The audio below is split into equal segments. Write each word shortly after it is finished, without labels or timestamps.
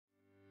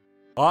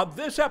On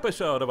this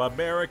episode of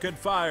American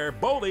Fire,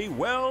 Boley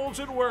welds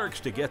and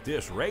works to get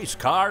this race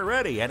car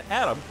ready, and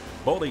Adam,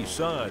 Boley's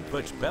son,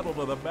 puts pedal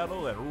to the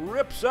metal and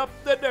rips up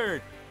the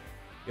dirt.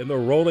 In the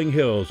rolling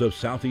hills of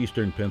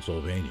southeastern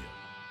Pennsylvania,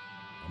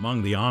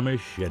 among the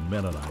Amish and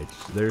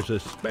Mennonites, there's a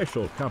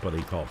special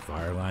company called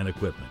Fireline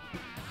Equipment.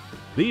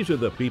 These are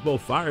the people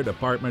fire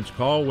departments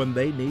call when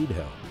they need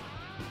help.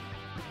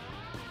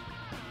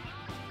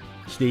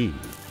 Steve,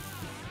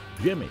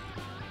 Jimmy,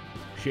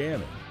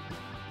 Shannon,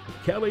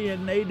 Kelly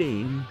and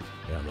Nadine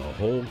and the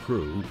whole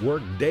crew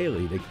work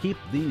daily to keep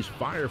these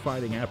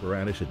firefighting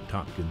apparatus in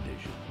top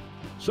condition.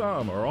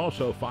 Some are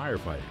also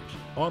firefighters,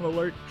 on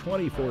alert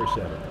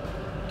 24/7.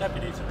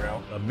 Deputies in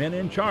route. The men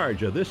in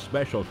charge of this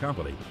special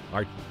company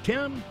are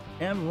Tim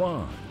and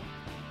Ron.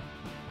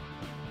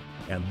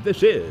 And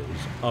this is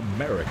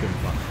American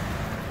Fire.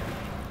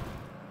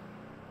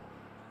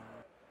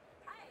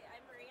 Hi,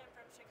 I'm Marie. I'm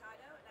from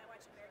Chicago, and I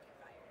watch American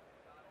Fire.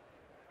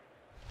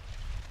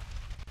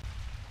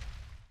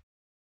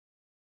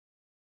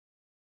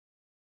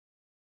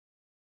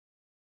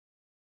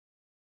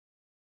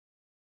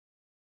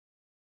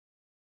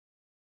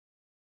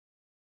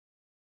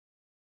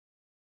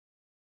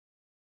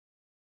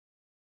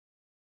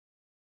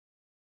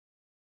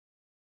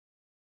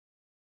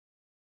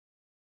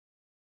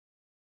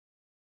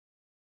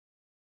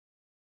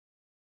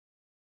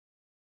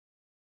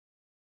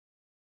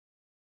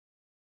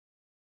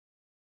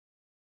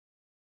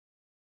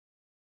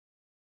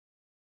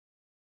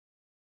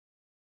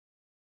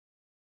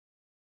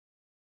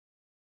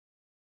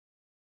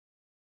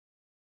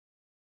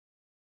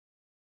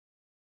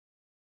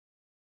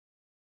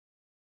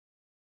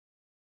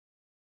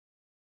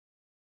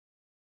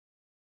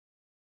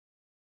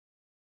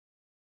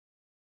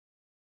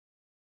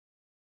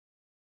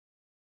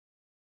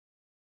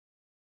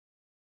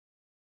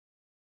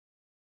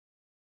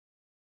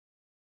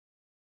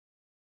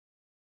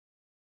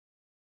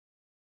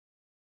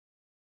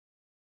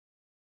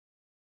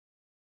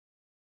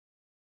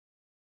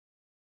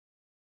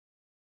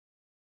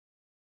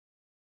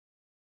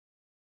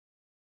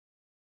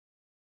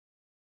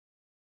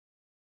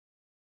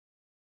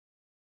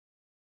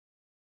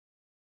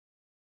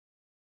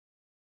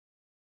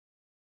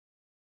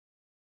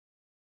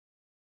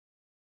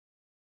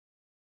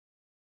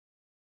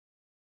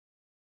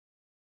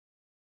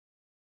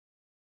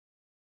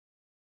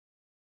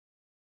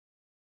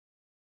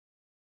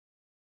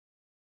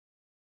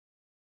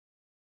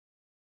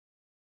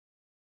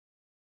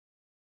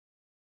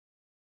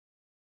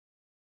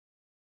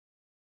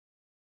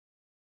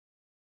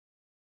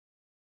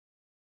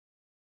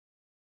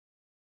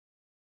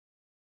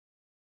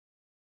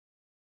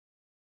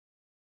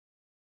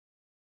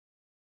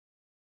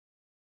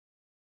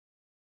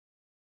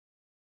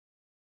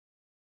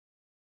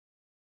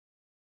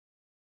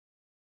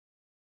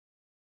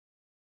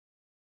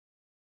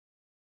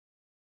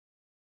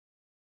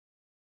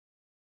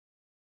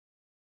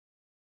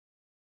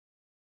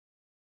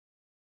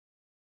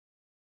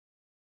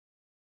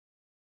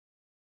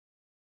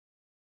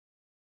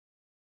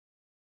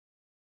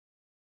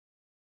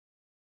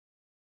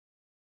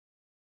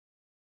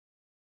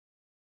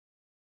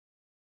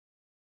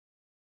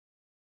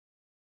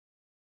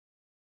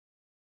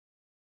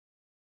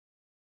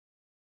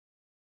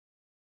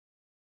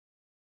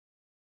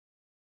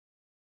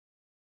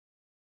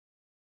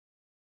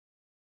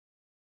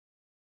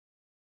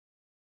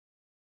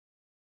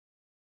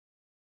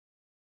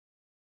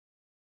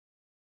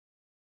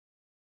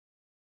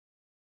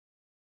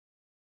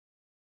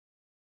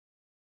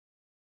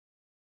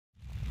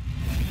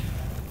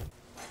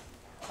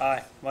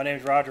 Hi, my name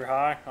is Roger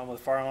High. I'm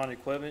with Fireline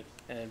Equipment,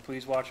 and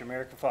please watch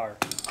American Fire.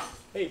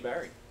 Hey,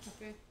 Barry.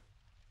 Okay.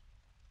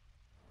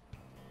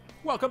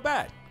 Welcome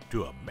back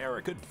to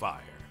American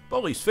Fire.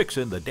 Boley's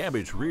fixing the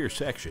damaged rear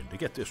section to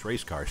get this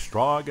race car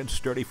strong and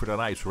sturdy for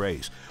tonight's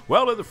race.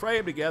 Welded the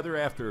frame together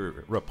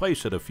after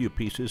replacing a few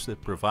pieces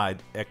that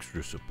provide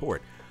extra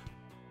support.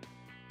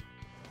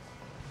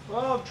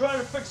 Well, I'm trying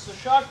to fix the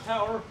shock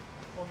tower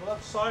on the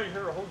left side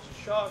here that holds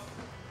the shock.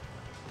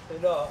 And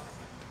the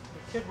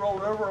kid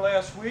rolled over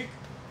last week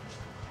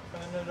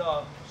and it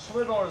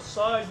slid on its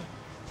side,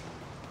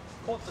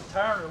 caught the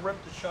tire and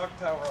ripped the shock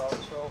tower out.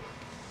 So,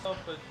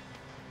 but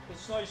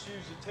it's nice to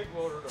use the TIG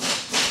welder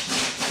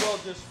to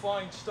weld this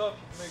fine stuff.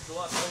 You can make a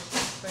lot nicer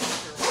and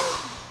fancier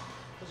welds.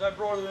 Because I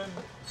brought it in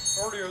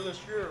earlier this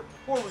year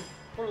before we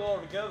put it all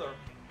together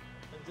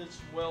and did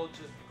some welds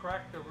that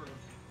cracked over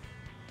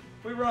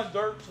the. We run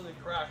dirt so they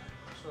crack,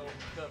 so we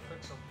gotta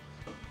fix them.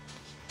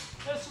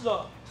 This is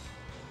a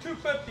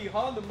 250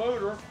 Honda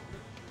motor.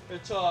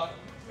 It's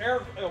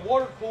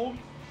water cooled.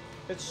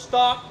 It's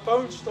stock,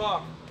 bone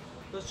stock.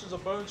 This is a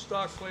bone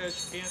stock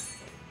class. You can't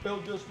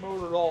build this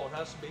motor at all. It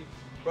has to be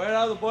right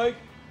out of the bike.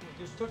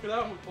 We just took it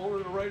out and we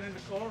pulled it right in the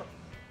car.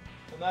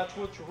 And that's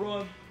what you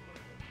run.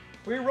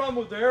 We run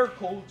with the air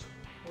cooled,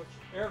 which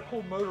air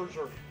cooled motors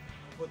are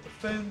with the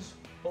fins,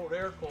 old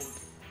air cooled.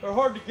 They're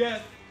hard to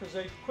get because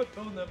they quit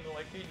doing them in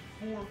like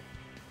 '84.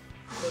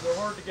 So they're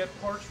hard to get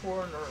parts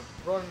for and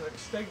they're running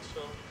extinct.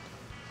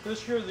 So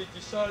This year they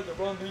decided to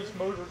run these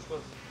motors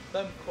with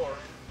them cars.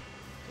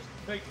 Just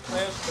to make it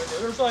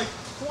faster. There's like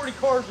 40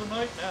 cars a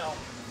night now.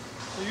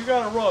 So you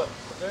gotta run.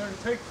 But they only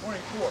take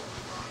 24.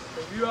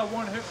 So if you have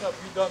one hiccup,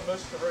 you done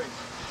missed the race.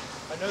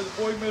 I know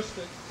the boy missed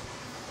it.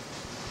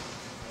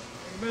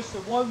 He missed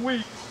it 1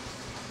 week.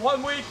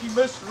 1 week he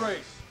missed the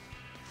race.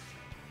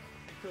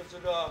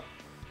 Because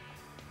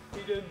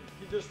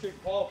he just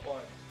didn't qualify.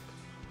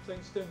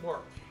 Things didn't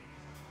work.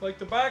 Like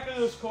the back of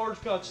this car's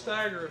got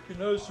stagger. If you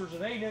notice, there's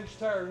an 8-inch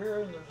tire here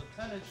and there's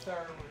a 10-inch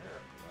tire over here.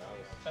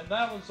 And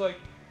that one's like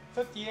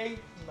 58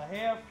 and a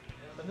half,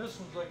 and this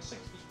one's like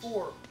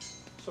 64.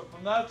 So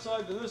from that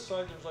side to this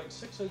side, there's like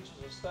 6 inches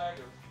of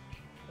stagger.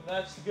 And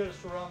that's to get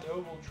us around the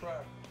oval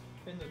track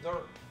in the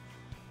dirt.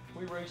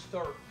 We race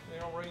dirt.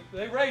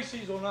 They race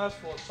these on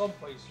asphalt some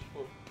places,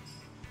 but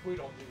we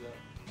don't do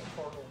that.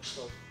 The car don't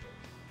stuff.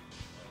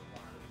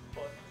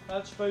 But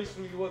that's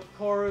basically what the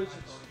car is.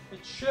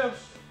 It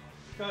shifts.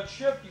 You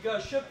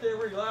got shift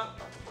every lap.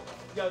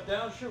 You got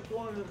downshift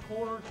going into the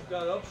corners. You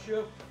got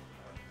upshift.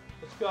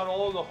 It's got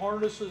all the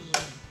harnesses,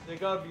 and they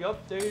got to be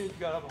updated. You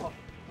got to have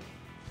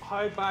a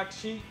high back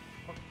seat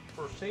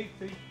for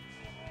safety.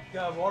 You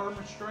got to have arm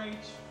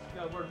restraints. You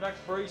got to wear neck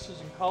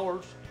braces and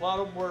collars. A lot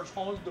of them wears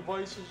Holmes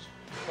devices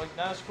like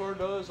NASCAR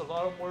does. A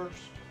lot of them wears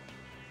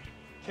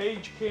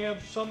cage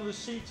cams. Some of the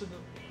seats, if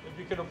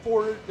you can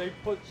afford it, they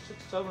put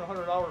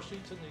 $600-700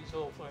 seats in these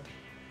little things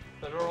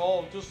that are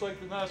all just like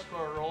the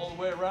NASCAR, all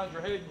the way around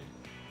your head.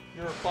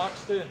 You're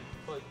boxed in,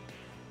 but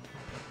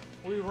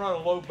we run a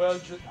low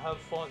budget and have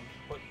fun.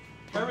 But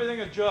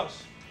everything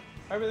adjusts.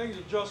 Everything's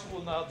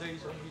adjustable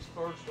nowadays on these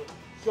cars. So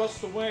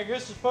adjust the wing.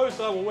 This is supposed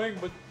to have a wing,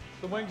 but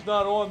the wing's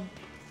not on.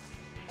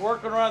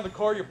 Working around the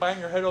car, you bang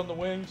your head on the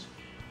wings.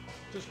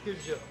 Just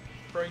gives you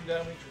brain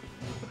damage.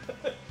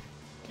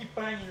 Keep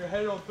banging your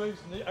head on things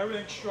and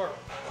everything's sharp.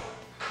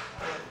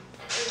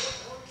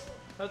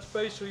 That's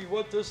basically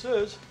what this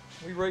is.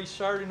 We race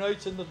Saturday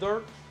nights in the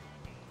dirt.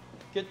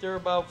 Get there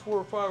about 4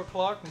 or 5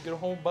 o'clock and get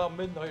home about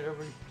midnight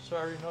every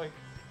Saturday night.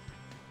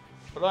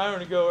 But I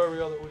only go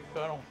every other week.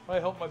 I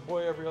help my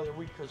boy every other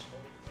week because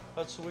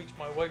that's the weeks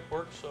my wife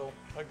works. So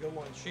I go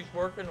when she's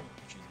working, and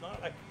she's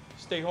not, I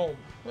stay home.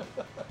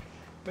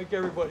 Make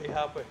everybody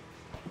happy.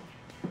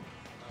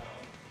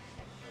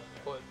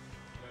 But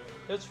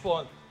it's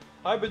fun.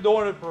 I've been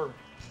doing it for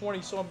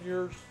 20-some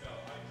years.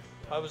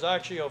 I was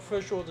actually an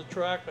official at the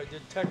track. I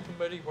did tech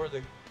committee where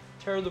they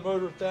tear the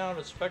motors down,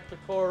 inspect the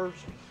cars.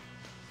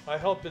 I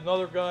helped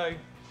another guy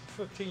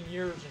 15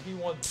 years and he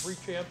won 3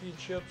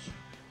 championships.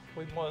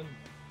 We won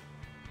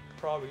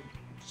probably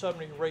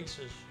 70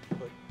 races,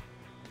 but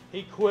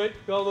he quit,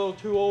 got a little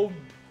too old.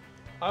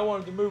 I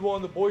wanted to move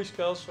on to Boy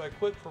Scouts, so I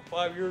quit for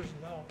 5 years,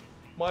 and now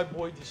my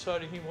boy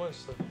decided he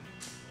wants to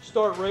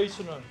start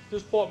racing. I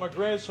just bought my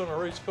grandson a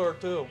race car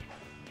too.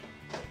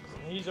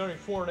 And he's only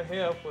 4 and a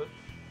half, but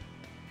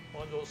I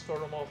wanted to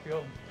start him off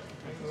young.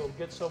 Maybe we'll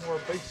get somewhere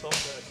big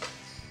someday.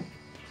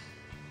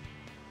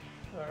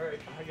 All right,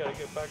 I gotta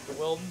get back to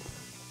welding.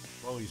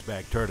 Well, he's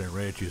back turning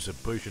wrenches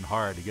and pushing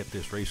hard to get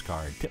this race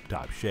car in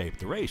tip-top shape.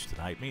 The race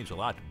tonight means a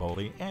lot to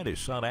Boldy and his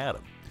son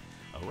Adam.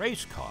 A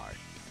race car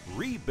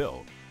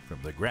rebuilt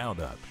from the ground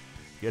up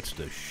gets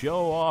to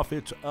show off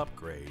its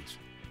upgrades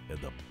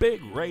in the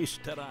big race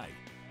tonight.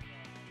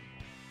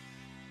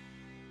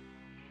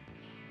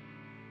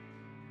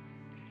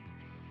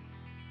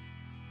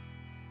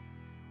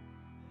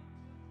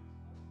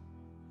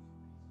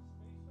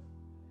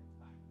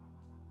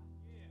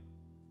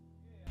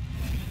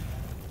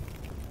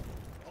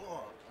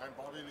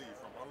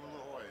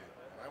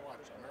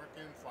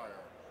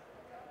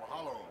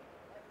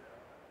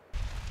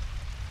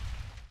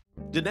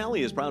 Denali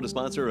is proud to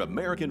sponsor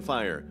American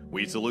Fire.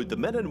 We salute the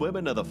men and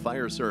women of the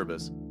fire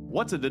service.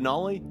 What's a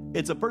Denali?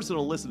 It's a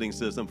personal listening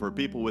system for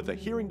people with a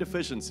hearing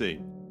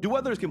deficiency. Do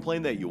others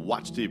complain that you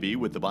watch TV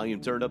with the volume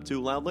turned up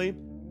too loudly?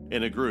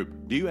 In a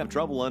group, do you have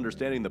trouble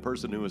understanding the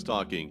person who is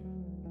talking?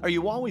 Are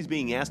you always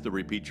being asked to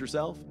repeat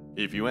yourself?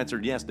 If you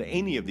answered yes to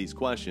any of these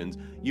questions,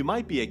 you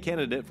might be a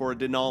candidate for a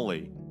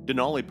Denali.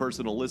 Denali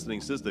personal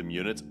listening system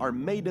units are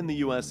made in the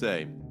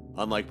USA.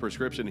 Unlike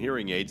prescription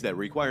hearing aids that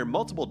require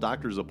multiple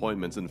doctor's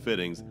appointments and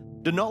fittings,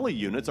 Denali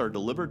units are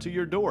delivered to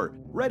your door,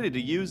 ready to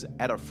use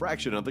at a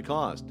fraction of the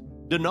cost.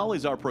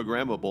 Denalis are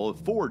programmable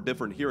with 4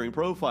 different hearing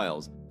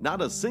profiles,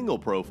 not a single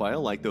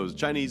profile like those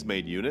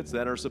Chinese-made units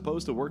that are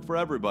supposed to work for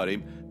everybody,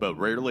 but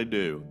rarely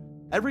do.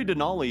 Every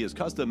Denali is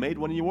custom made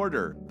when you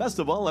order. Best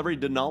of all, every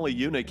Denali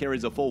unit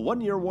carries a full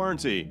 1-year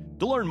warranty.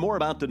 To learn more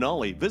about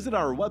Denali, visit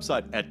our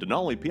website at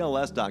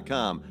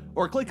denalipls.com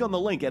or click on the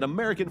link at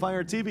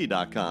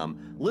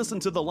AmericanFireTV.com. Listen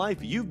to the life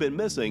you've been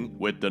missing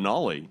with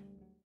Denali.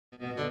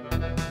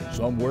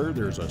 Somewhere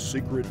there's a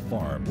secret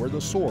farm where the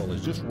soil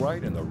is just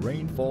right and the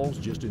rain falls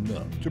just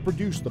enough to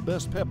produce the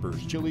best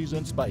peppers, chilies,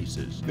 and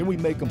spices. Then we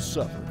make them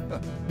suffer.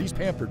 These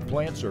pampered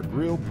plants are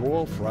grilled,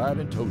 broiled, fried,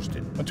 and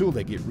toasted until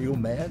they get real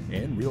mad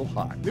and real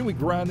hot. Then we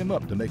grind them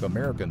up to make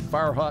American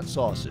Fire Hot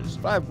sauces.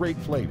 5 great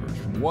flavors,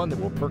 from one that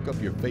will perk up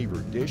your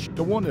favorite dish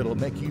to one that'll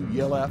make you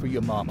yell out for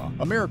your mama.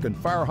 American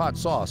Fire Hot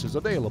sauce is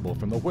available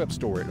from the web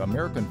store at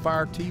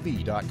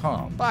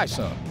AmericanFireTV.com. Buy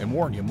some and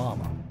warn your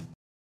mama.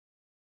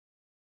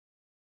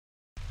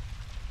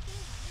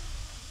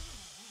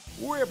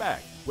 We're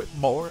back with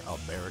more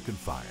American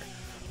Fire.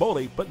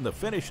 Boley putting the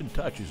finishing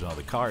touches on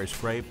the car's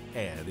frame,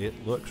 and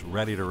it looks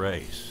ready to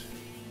race.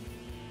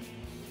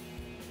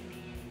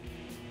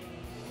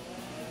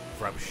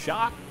 From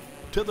shock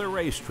to the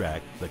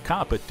racetrack, the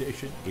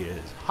competition is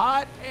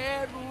hot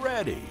and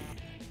ready.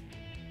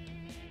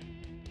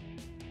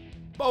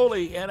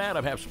 Boley and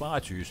Adam have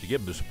sponsors to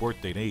give them the support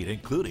they need,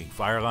 including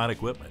Fireline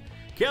Equipment.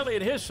 Kelly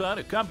and his son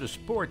have come to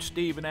support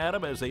Steve and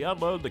Adam as they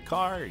unload the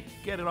car,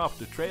 get it off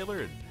the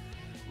trailer, and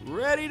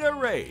ready to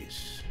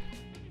race.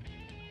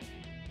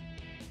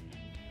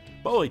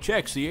 Boley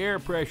checks the air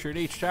pressure in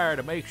each tire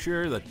to make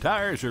sure the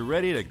tires are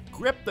ready to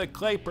grip the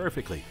clay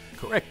perfectly.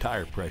 Correct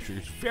tire pressure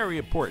is very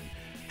important.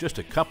 Just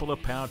a couple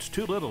of pounds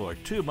too little or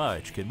too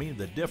much can mean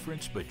the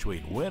difference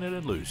between winning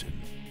and losing.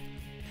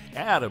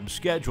 Adam's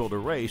scheduled a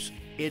race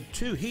in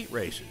 2 heat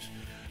races.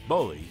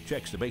 Boley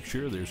checks to make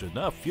sure there's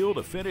enough fuel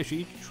to finish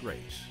each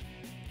race.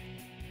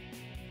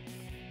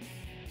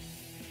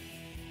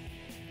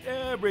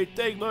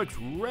 Everything looks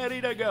ready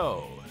to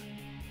go.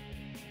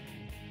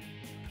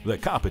 The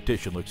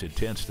competition looks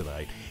intense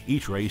tonight.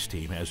 Each race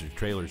team has their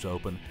trailers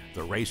open.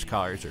 The race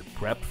cars are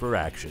prepped for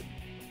action.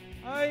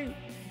 I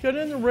got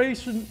into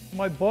racing.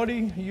 My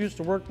buddy, he used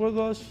to work with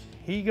us,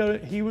 he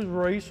was a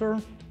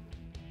racer,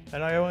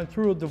 and I went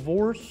through a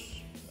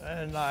divorce,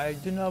 and I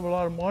didn't have a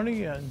lot of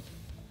money, and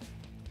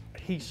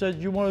he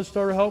said, "You want to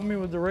start helping me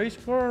with the race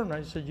car?" And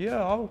I said,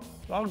 "Yeah, I'll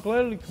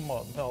gladly come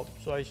up and help."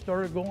 So I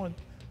started going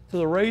to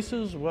the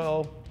races.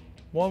 Well,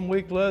 1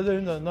 week led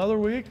into another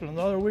week, and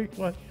another week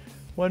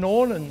went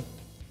on, and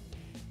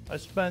I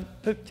spent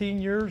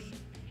 15 years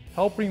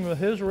helping with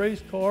his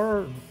race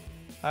car.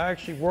 I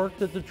actually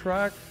worked at the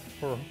track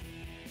for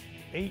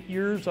 8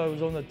 years. I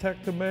was on the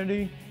tech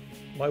committee.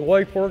 My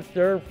wife worked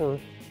there for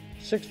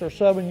 6 or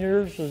 7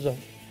 years as a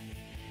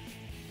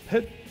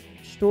pit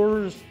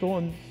stewardess,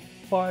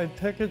 buying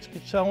tickets,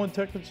 selling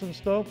tickets and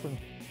stuff. And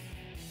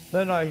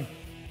then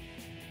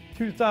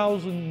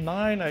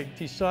 2009, I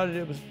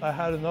decided I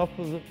had enough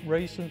of the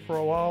racing for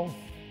a while.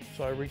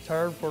 So I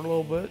retired for a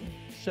little bit,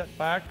 sat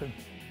back, and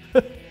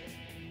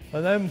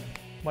and then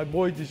my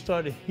boy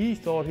decided he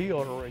thought he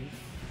ought to race.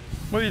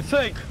 What do you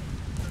think?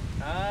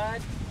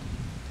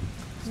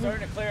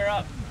 Starting to clear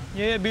up.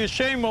 Yeah, it'd be a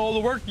shame all the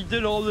work you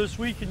did all this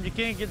week and you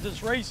can't get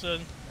this race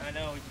in. I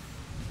know.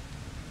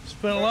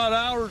 Spent a lot of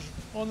hours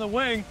on the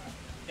wing.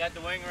 Got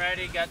the wing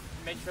ready,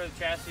 made sure the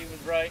chassis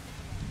was right.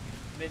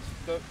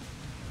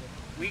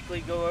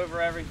 Weekly go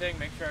over everything,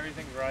 make sure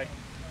everything's right.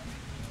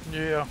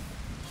 Yeah.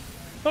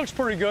 Looks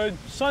pretty good.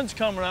 Sun's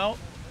coming out.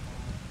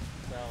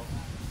 So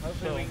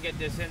hopefully we can get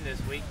this in this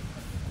week.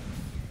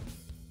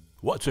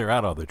 Once they're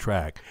out on the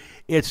track,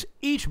 it's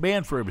each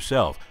man for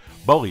himself.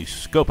 Boley's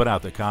scoping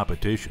out the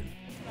competition.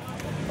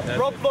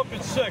 Rough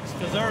looking 6,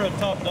 because they're the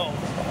top dogs.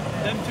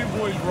 Them 2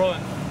 boys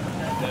run,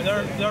 and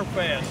they're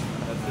fast.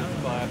 That's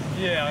his class.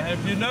 Yeah, and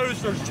if you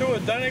notice, there's 2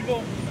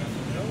 identical.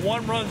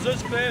 One runs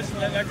this fast,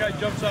 and then that guy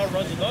jumps out and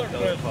runs another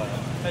class.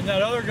 And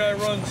that other guy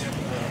runs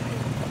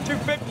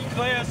 250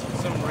 class,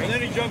 and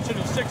then he jumps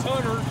into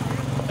 600.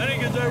 Then he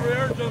gets over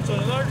there and jumps on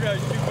another guy's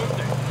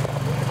 250.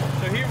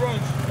 So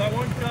that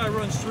one guy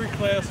runs 3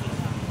 classes.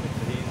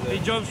 He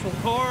jumps from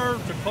car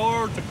to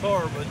car to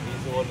car, but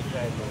he's the one that's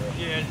had the race.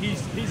 Yeah, and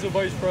he's the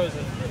vice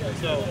president.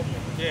 So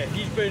yeah,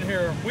 he's been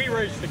here. We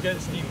raced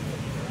against him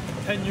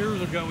 10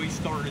 years ago. He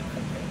started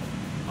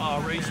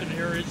racing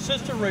here. His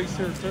sister raced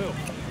here too,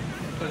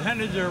 but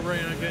Henninger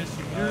ran against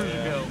him years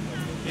ago.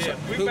 Yeah,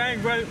 we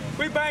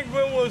banged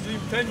Will was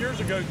him 10 years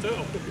ago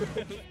too.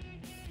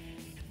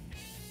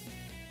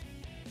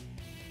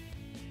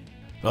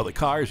 Well, the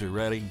cars are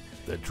ready.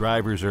 The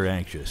drivers are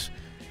anxious.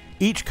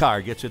 Each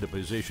car gets into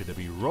position to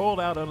be rolled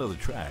out onto the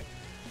track.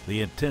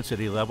 The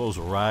intensity levels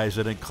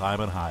rising and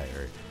climbing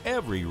higher.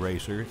 Every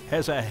racer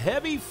has a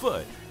heavy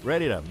foot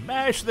ready to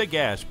mash the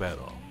gas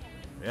pedal.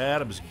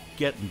 Adam's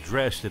getting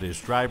dressed in his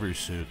driver's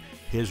suit.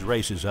 His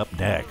race is up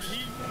next.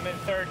 I'm in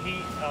 3rd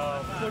heat.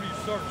 What do you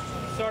start?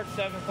 Start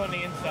 7th on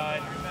the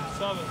inside.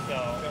 7th. So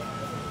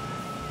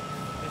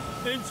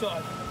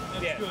Inside.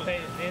 That's yeah, good.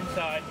 stay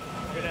inside.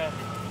 We're gonna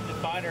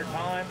just bide our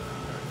time.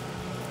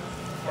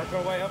 Work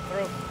our way up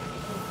through.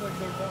 Looks like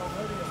they're about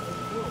ready.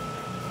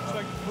 It's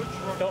like wood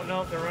truck. Don't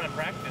know if they're running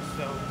practice,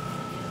 so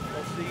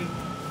we'll see.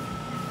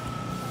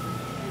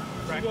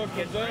 Practice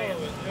gets ran.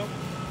 Yep.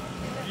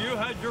 You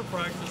had your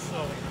practice,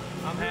 so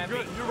I'm happy.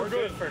 good. You were We're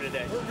good for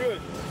today. We're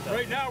good. So,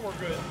 Right now we're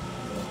good.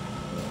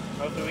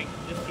 hopefully we can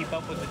just keep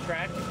up with the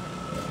track.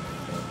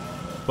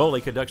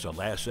 Boley conducts a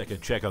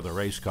last-second check on the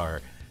race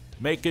car,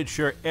 making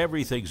sure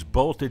everything's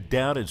bolted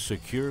down and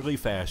securely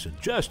fastened,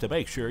 just to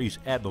make sure he's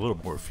adding a little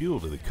more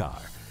fuel to the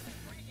car.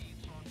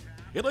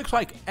 It looks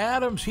like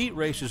Adam's heat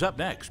race is up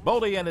next.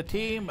 Boley and the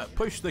team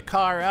push the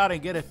car out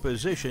and get it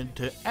positioned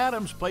to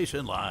Adam's place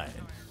in line.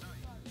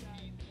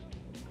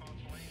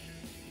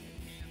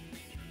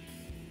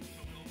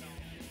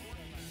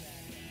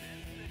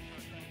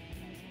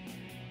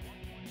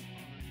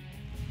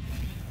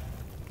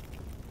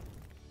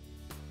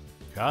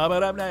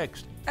 Coming up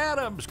next,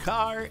 Adam's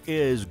car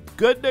is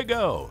good to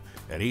go,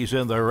 and he's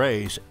in the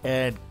race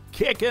and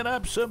kicking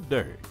up some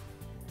dirt.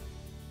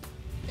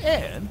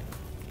 And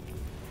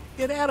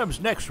in Adam's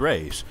next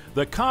race,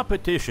 the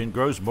competition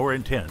grows more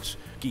intense.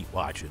 Keep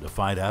watching to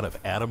find out if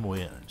Adam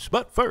wins.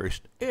 But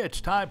first, it's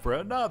time for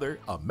another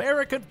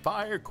American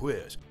Fire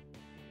quiz.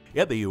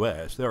 In the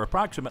U.S., there are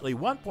approximately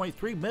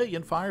 1.3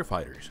 million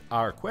firefighters.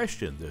 Our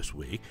question this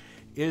week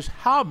is,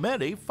 how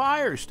many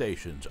fire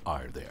stations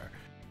are there?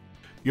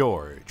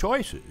 Your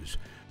choices: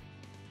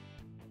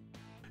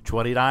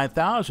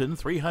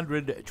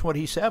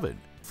 29,327,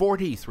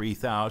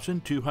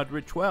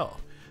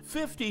 43,212,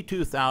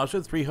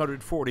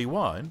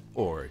 52,341,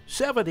 or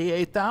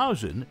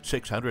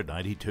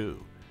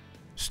 78,692.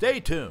 Stay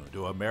tuned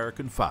to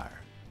American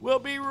Fire. We'll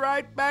be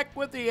right back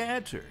with the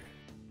answer.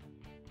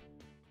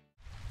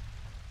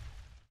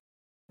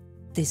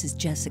 This is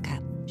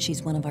Jessica.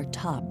 She's one of our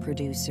top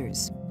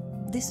producers.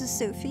 This is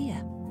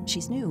Sophia.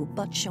 She's new,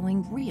 but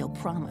showing real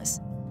promise.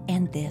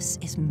 And this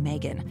is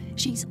Megan.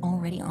 She's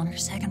already on her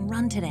second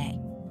run today.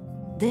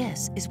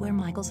 This is where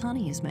Michael's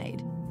honey is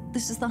made.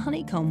 This is the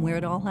honeycomb where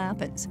it all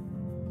happens.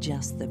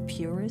 Just the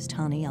purest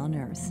honey on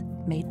earth,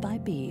 made by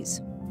bees,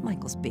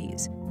 Michael's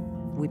Bees.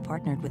 We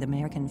partnered with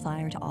American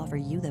Fire to offer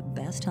you the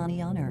best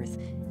honey on earth.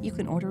 You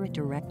can order it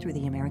direct through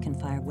the American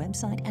Fire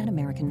website at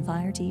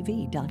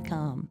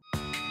AmericanFireTV.com.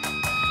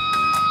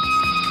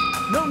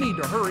 No need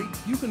to hurry.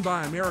 You can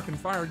buy American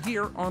Fire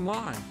gear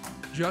online.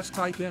 Just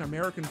type in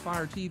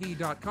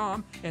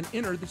AmericanFireTV.com and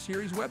enter the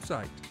series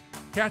website.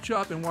 Catch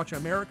up and watch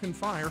American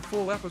Fire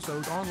full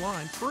episodes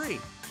online free.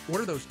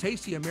 Order those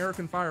tasty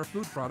American Fire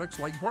food products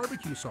like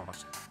barbecue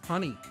sauce,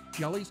 honey,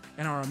 jellies,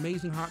 and our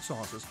amazing hot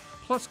sauces,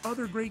 plus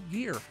other great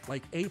gear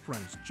like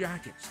aprons,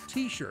 jackets,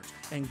 t-shirts,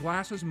 and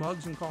glasses,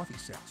 mugs, and coffee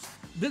sets.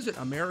 Visit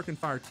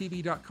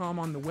AmericanFireTV.com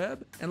on the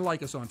web and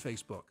like us on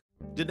Facebook.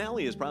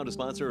 Denali is proud to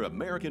sponsor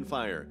American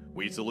Fire.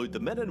 We salute the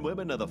men and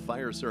women of the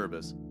fire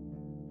service.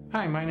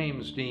 Hi, my name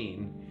is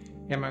Dean,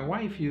 and my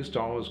wife used to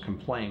always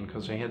complain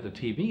because I had the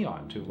TV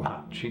on too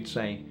loud. She'd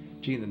say,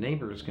 gee, the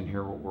neighbors can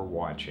hear what we're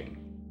watching.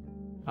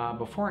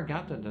 Before I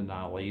got to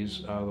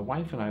Denali's, the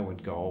wife and I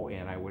would go,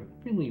 and I would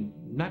really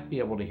not be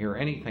able to hear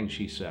anything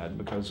she said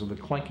because of the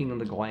clinking of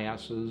the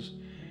glasses,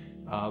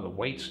 the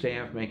wait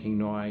staff making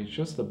noise,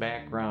 just the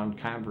background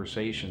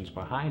conversations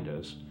behind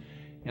us.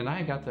 And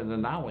I got to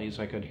Denali's,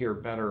 I could hear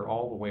better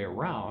all the way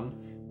around.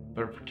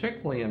 But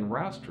particularly in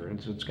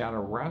restaurants, it's got a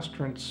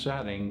restaurant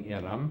setting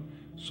in them,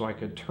 so I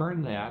could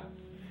turn that,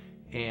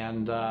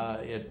 and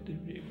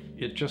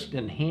it just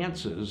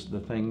enhances the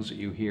things that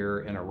you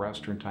hear in a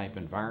restaurant-type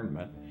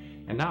environment.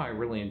 And now I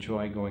really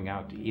enjoy going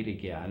out to eat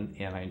again,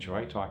 and I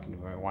enjoy talking to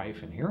my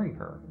wife and hearing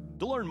her.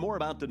 To learn more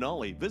about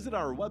Denali, visit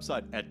our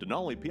website at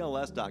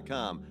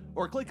DenaliPLS.com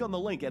or click on the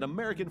link at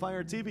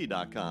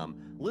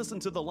AmericanFireTV.com. Listen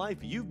to the life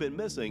you've been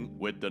missing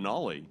with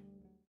Denali.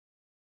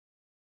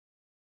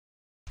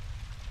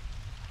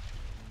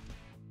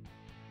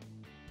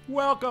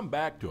 Welcome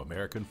back to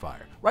American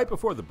Fire. Right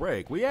before the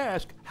break, we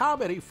asked, how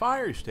many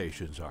fire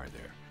stations are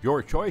there?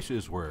 Your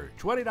choices were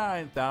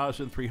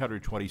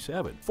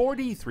 29,327,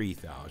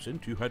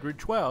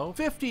 43,212,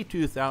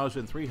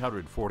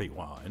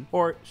 52,341,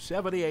 or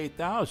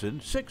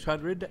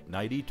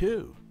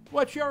 78,692.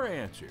 What's your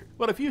answer?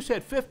 Well, if you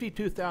said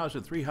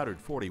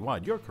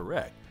 52,341, you're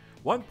correct.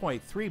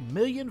 1.3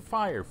 million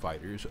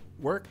firefighters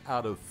work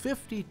out of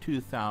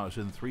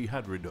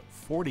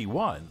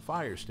 52,341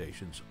 fire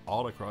stations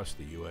all across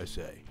the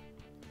USA.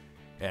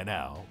 And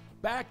now,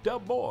 back to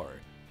more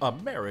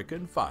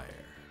American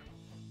Fire.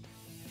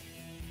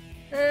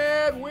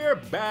 And we're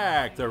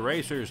back. The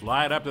racers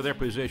line up to their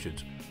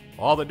positions.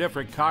 All the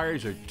different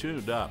cars are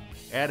tuned up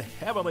and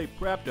heavily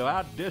prepped to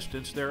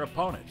outdistance their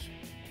opponents.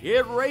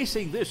 In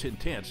racing this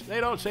intense,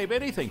 they don't save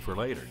anything for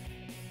later.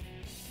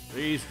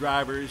 These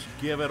drivers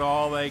give it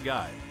all they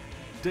got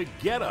to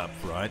get up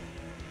front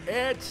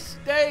and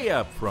stay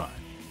up front.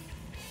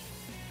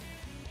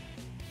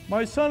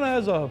 My son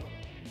has a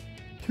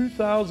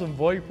 2000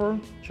 Viper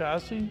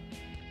chassis.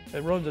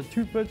 It runs a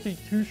 250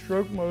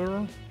 two-stroke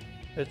motor.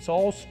 It's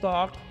all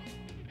stock.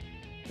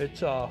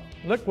 It's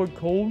liquid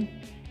cooled.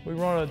 We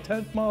run a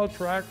 10th-mile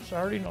track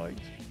Saturday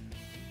nights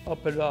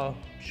up at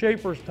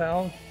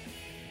Shaperstown,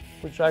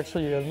 which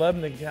actually is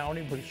Lebanon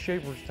County, but it's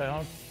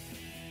Shaperstown.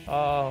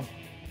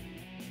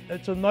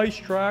 It's a nice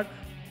track.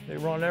 They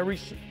run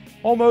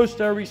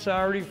almost every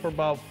Saturday for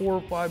about 4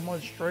 or 5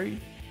 months straight.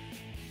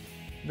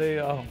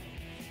 Yeah,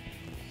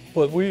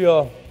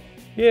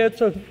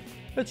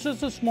 it's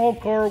just a small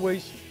car,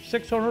 weighs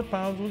 600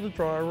 pounds with the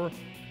driver.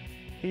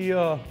 We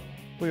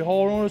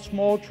haul on a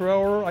small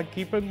trailer. I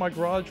keep it in my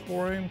garage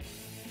for him.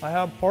 I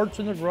have parts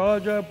in the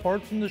garage, I have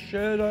parts in the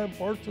shed, I have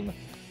parts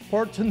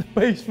in the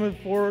basement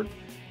for it.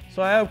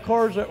 So I have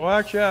cars that, well,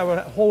 actually I have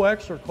a whole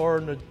extra car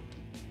in the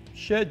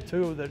shed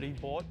too that he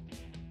bought.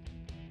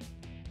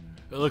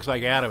 It looks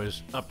like Adam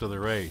is up to the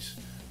race.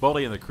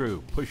 Boley and the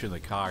crew pushing the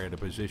car into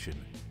position.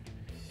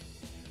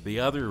 The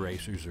other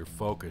racers are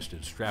focused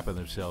and strapping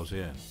themselves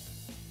in.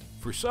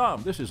 For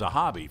some, this is a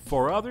hobby.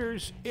 For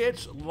others,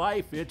 it's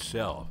life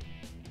itself.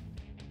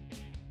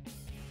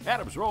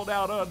 Adam's rolled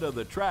out onto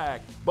the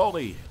track.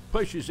 Boley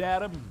pushes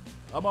Adam.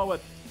 A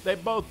moment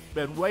they've both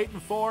been waiting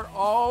for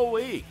all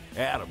week.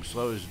 Adam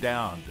slows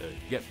down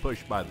to get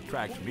pushed by the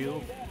track's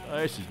mule.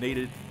 This is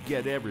needed to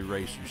get every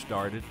racer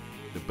started,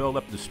 to build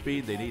up the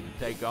speed they need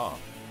to take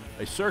off.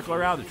 They circle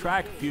around the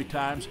track a few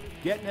times,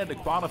 getting into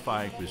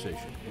qualifying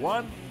position.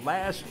 One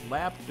last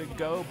lap to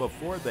go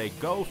before they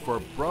go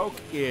for broke.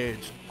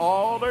 It's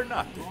all or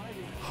nothing.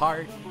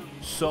 Heart,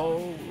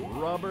 soul,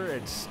 rubber,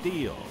 and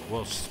steel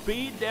will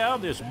speed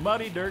down this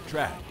muddy dirt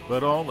track,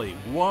 but only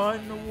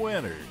one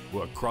winner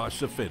will cross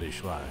the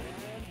finish line.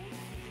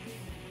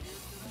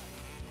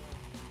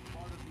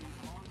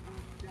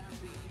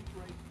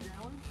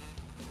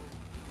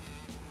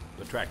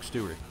 The track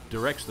steward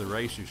directs the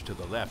racers to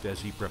the left as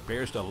he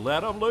prepares to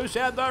let them loose,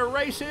 and the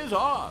race is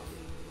off.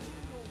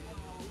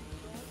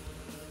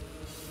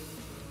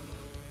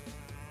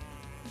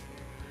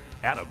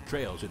 Adam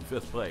trails in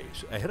 5th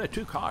place, ahead of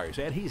 2 cars,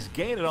 and he's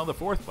gaining on the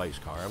 4th place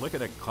car, looking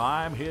to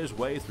climb his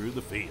way through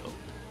the field.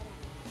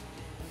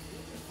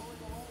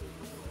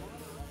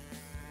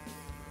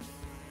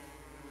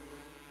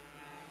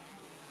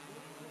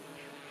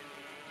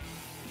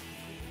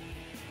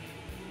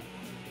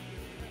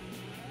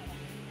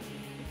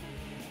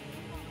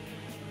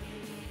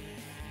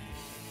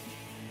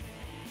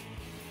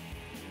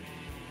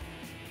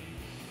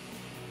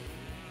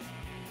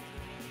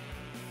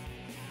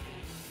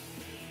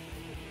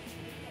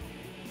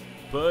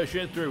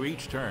 Pushing through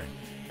each turn,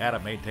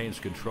 Adam maintains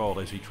control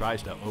as he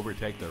tries to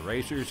overtake the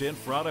racers in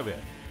front of him.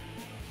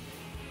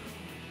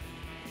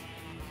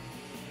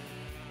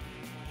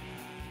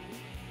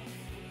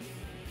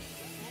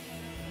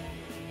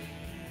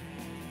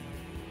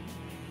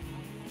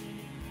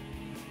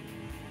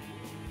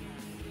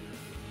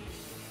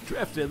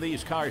 Drifting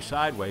these cars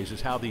sideways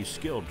is how these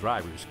skilled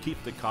drivers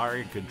keep the car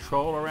in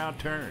control around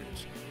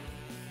turns.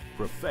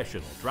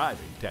 Professional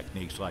driving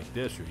techniques like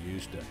this are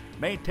used to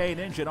maintain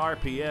engine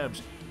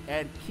RPMs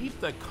and keep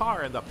the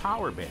car in the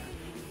power band.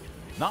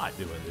 Not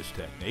doing this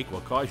technique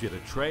will cause you to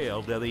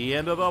trail to the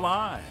end of the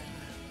line.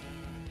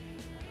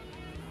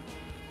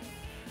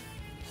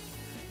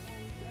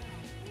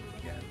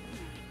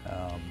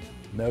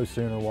 No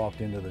sooner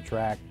walked into the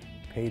track,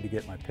 paid to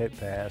get my pit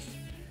pass,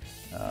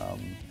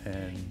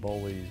 and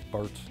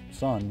Bert's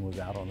son was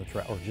out on the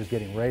track, or just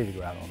getting ready to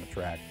go out on the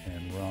track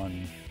and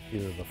run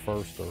either the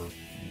first or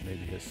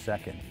maybe his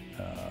second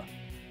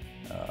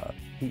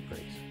heat race.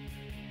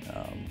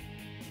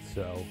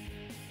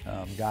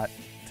 Got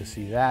to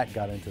see that,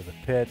 got into the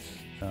pits,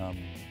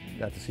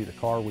 got to see the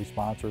car we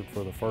sponsored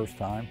for the first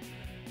time,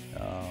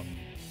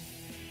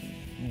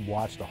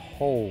 watched a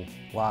whole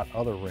lot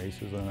other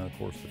races, and then of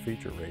course the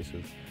feature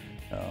races.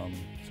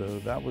 So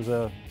that was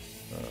a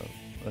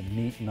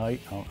neat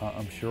night.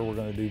 I'm sure we're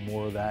going to do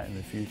more of that in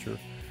the future.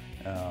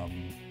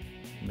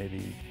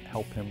 Maybe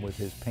help him with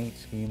his paint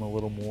scheme a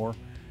little more.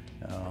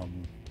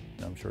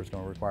 I'm sure it's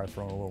going to require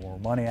throwing a little more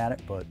money at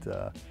it, but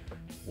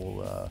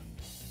we'll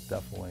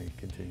definitely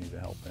continue to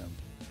help him.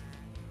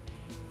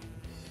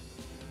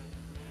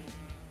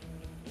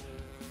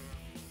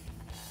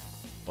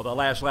 Well, the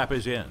last lap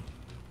is in.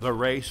 The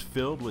race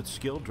filled with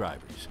skilled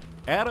drivers.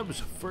 Adam's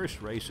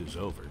first race is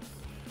over,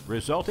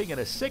 resulting in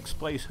a 6th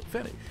place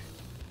finish.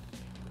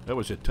 It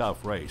was a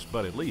tough race,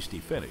 but at least he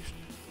finished.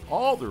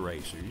 All the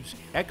racers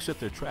exit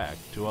the track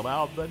to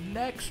allow the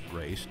next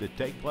race to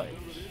take place.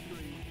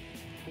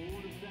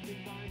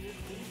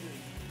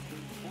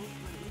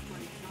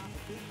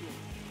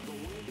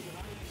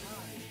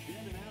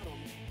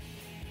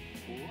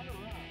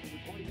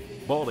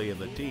 Boley and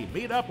the team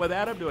meet up with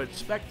Adam to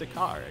inspect the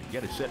car and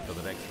get it set for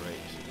the next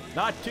race.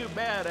 Not too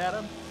bad,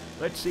 Adam.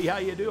 Let's see how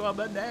you do on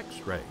the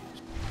next race.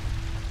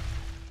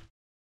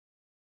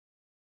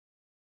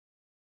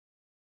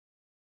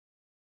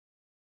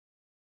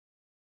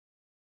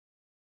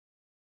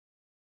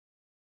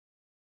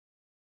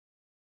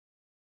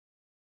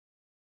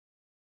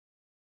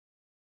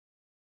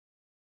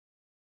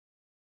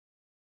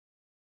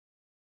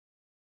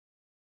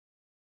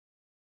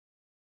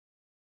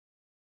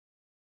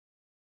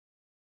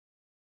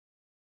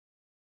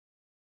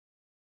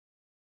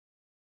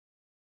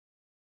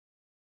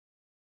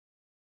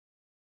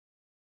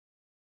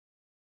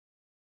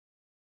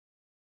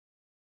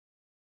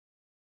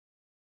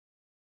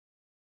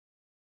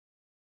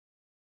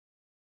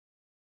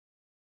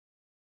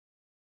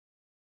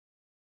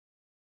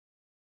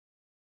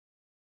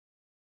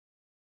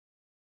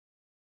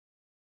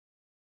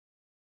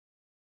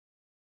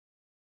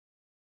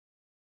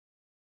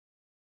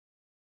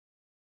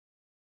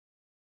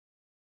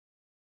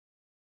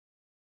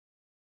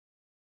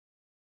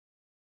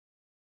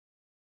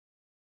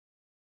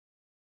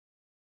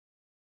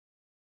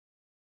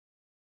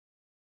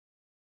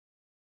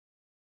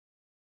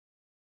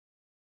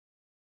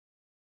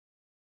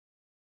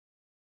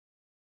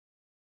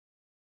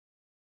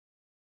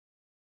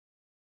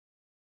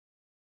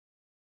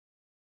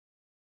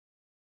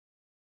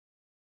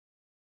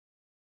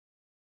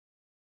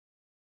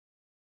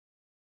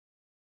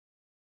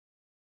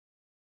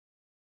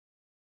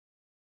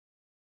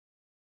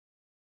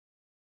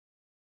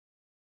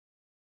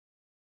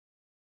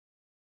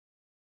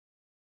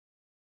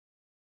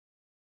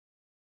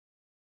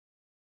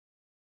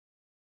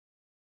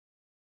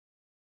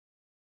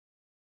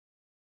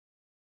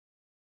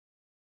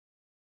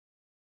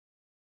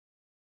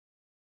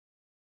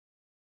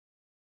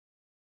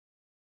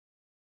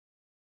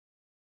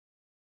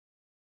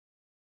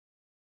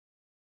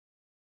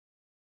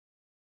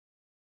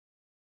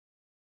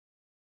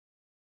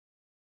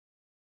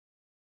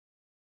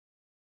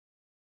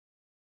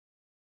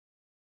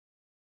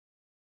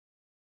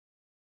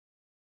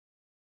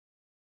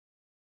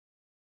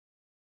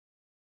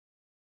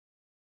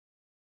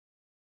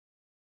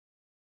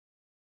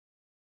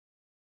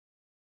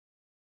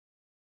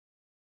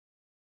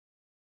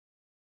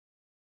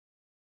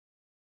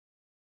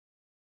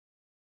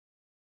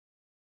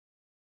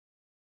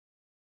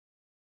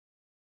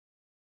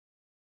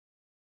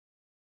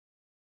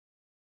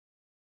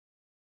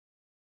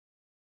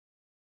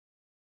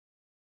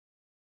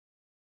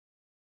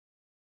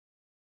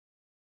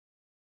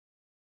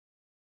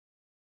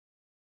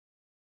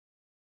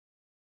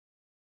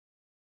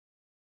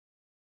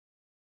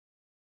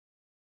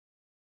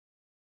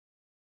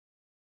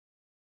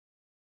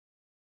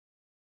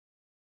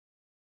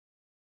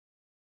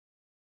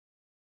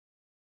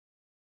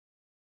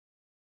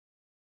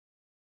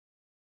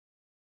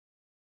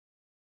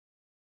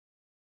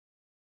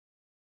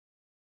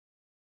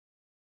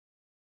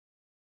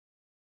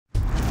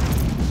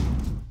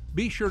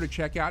 Be sure to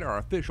check out our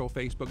official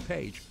Facebook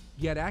page,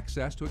 get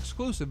access to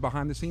exclusive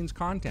behind-the-scenes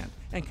content,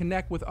 and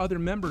connect with other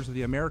members of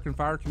the American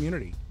Fire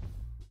community.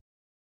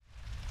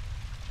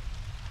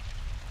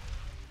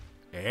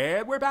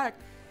 And we're back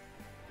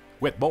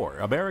with more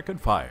American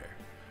Fire.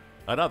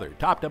 Another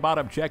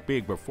top-to-bottom check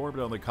being performed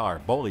on the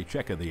car. Boley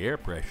checking the air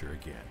pressure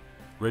again.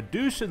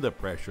 Reducing the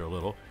pressure a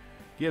little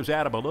gives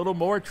Adam a little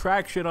more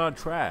traction on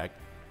track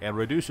and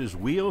reduces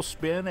wheel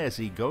spin as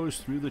he goes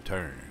through the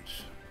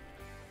turns.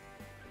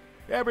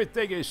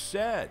 Everything is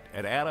set,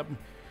 and Adam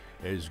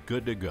is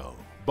good to go.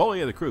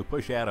 Boley and the crew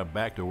push Adam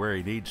back to where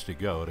he needs to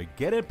go to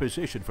get in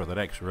position for the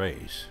next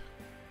race.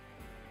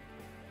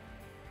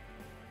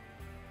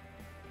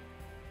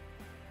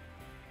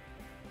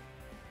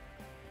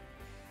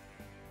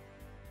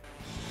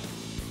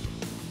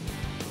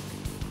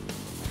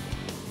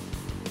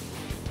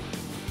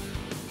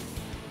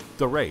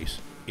 The race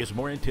is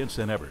more intense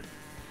than ever.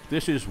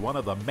 This is one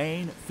of the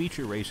main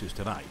feature races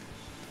tonight.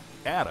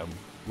 Adam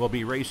will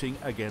be racing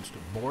against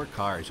more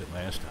cars than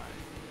last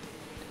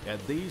time. And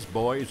these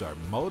boys are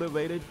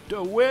motivated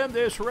to win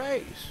this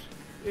race.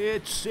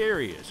 It's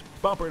serious,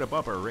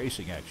 bumper-to-bumper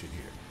racing action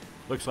here.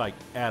 Looks like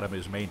Adam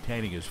is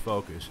maintaining his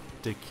focus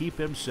to keep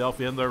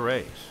himself in the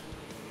race.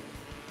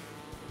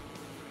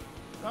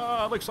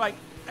 Looks like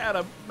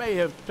Adam may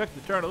have took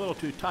the turn a little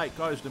too tight,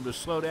 caused him to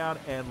slow down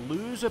and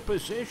lose a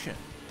position.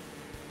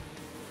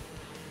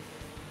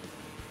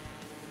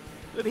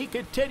 But he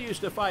continues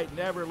to fight,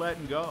 never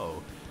letting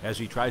go, as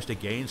he tries to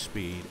gain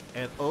speed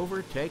and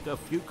overtake a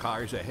few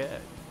cars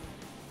ahead.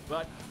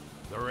 But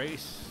the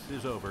race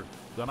is over.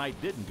 The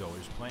night didn't go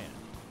as planned.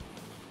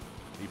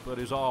 He put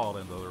his all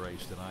into the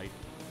race tonight.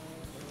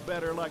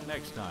 Better luck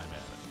next time,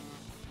 Adam.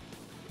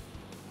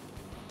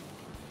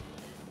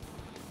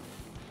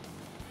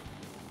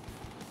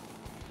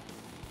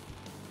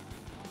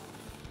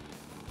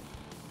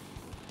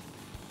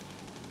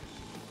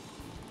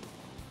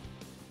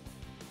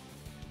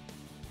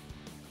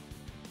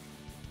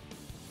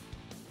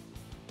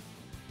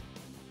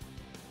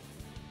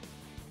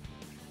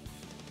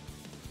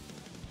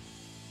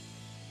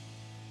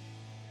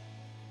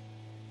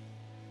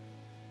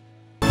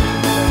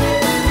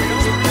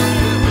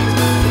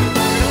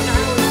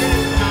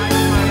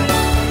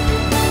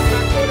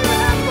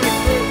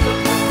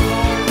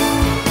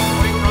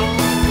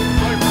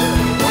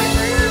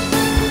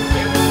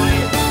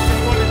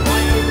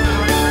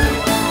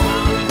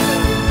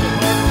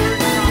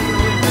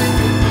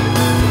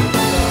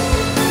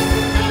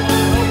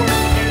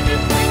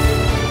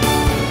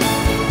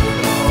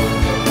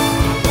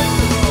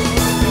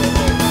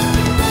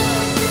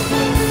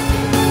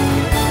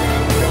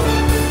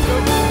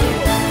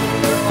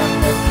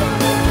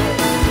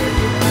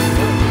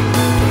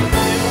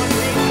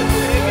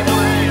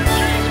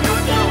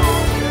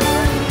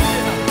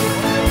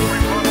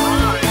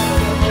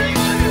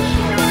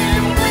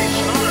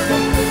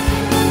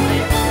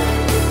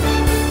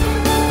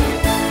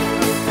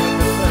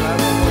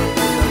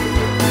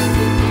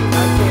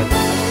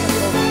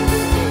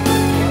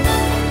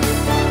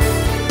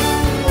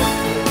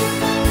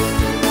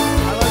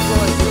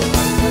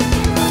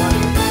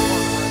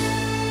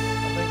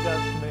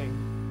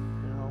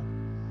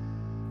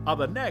 On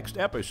the next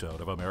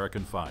episode of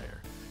American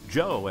Fire,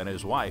 Joe and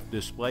his wife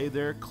display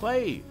their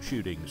clay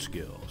shooting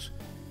skills,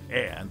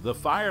 and the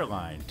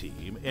Fireline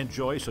team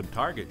enjoy some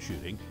target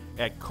shooting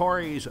at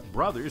Corey's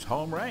brother's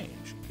home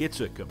range.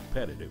 It's a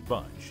competitive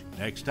bunch.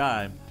 Next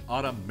time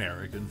on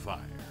American Fire.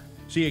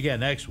 See you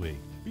again next week.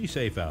 Be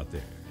safe out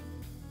there.